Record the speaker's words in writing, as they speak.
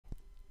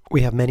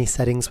We have many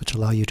settings which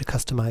allow you to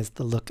customize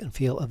the look and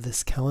feel of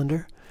this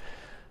calendar.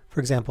 For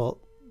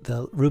example,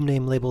 the room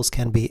name labels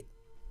can be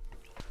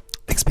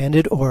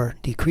expanded or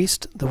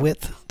decreased. The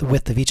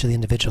width of each of the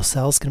individual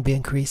cells can be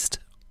increased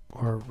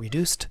or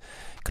reduced.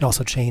 You can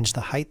also change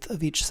the height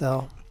of each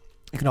cell.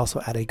 You can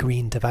also add a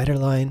green divider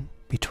line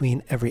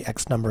between every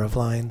X number of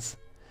lines.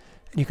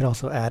 And you can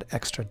also add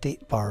extra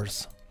date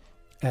bars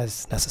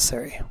as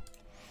necessary.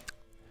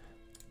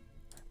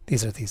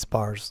 These are these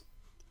bars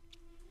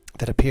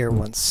that appear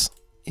once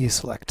you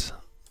select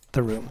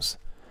the rooms.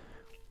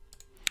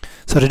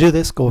 So to do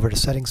this, go over to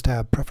Settings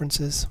tab,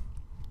 Preferences,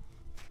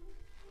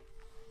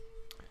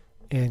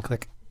 and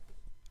click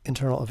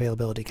Internal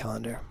Availability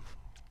Calendar.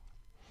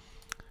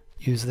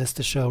 Use this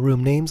to show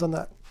room names on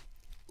that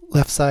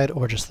left side,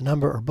 or just the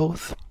number, or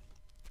both.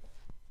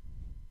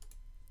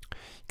 You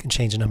can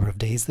change the number of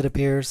days that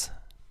appears,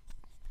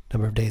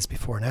 number of days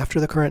before and after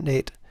the current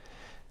date.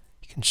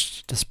 You can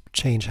just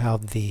change how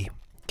the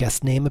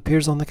guest name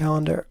appears on the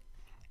calendar.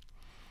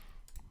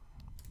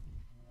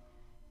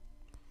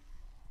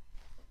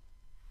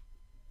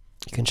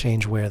 You can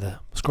change where the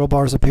scroll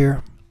bars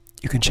appear.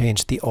 You can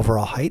change the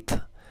overall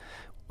height.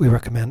 We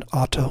recommend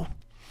auto.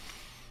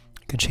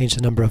 You can change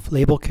the number of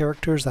label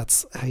characters.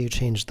 That's how you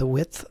change the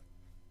width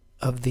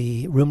of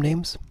the room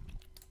names.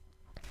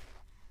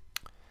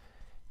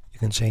 You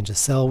can change the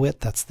cell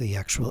width. That's the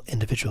actual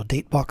individual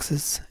date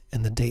boxes,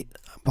 and the date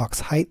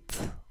box height,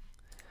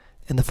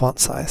 and the font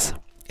size.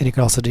 And you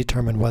can also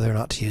determine whether or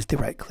not to use the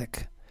right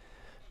click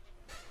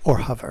or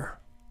hover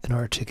in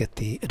order to get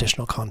the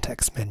additional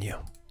context menu.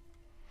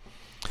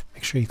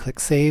 Make sure you click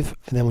Save,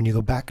 and then when you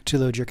go back to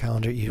load your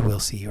calendar, you will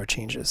see your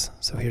changes.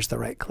 So here's the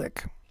right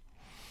click,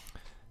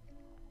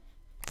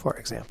 for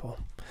example.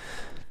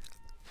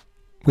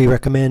 We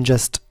recommend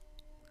just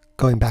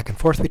going back and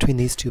forth between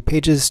these two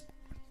pages,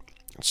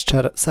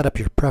 set up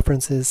your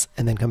preferences,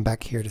 and then come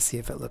back here to see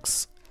if it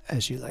looks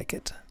as you like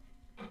it.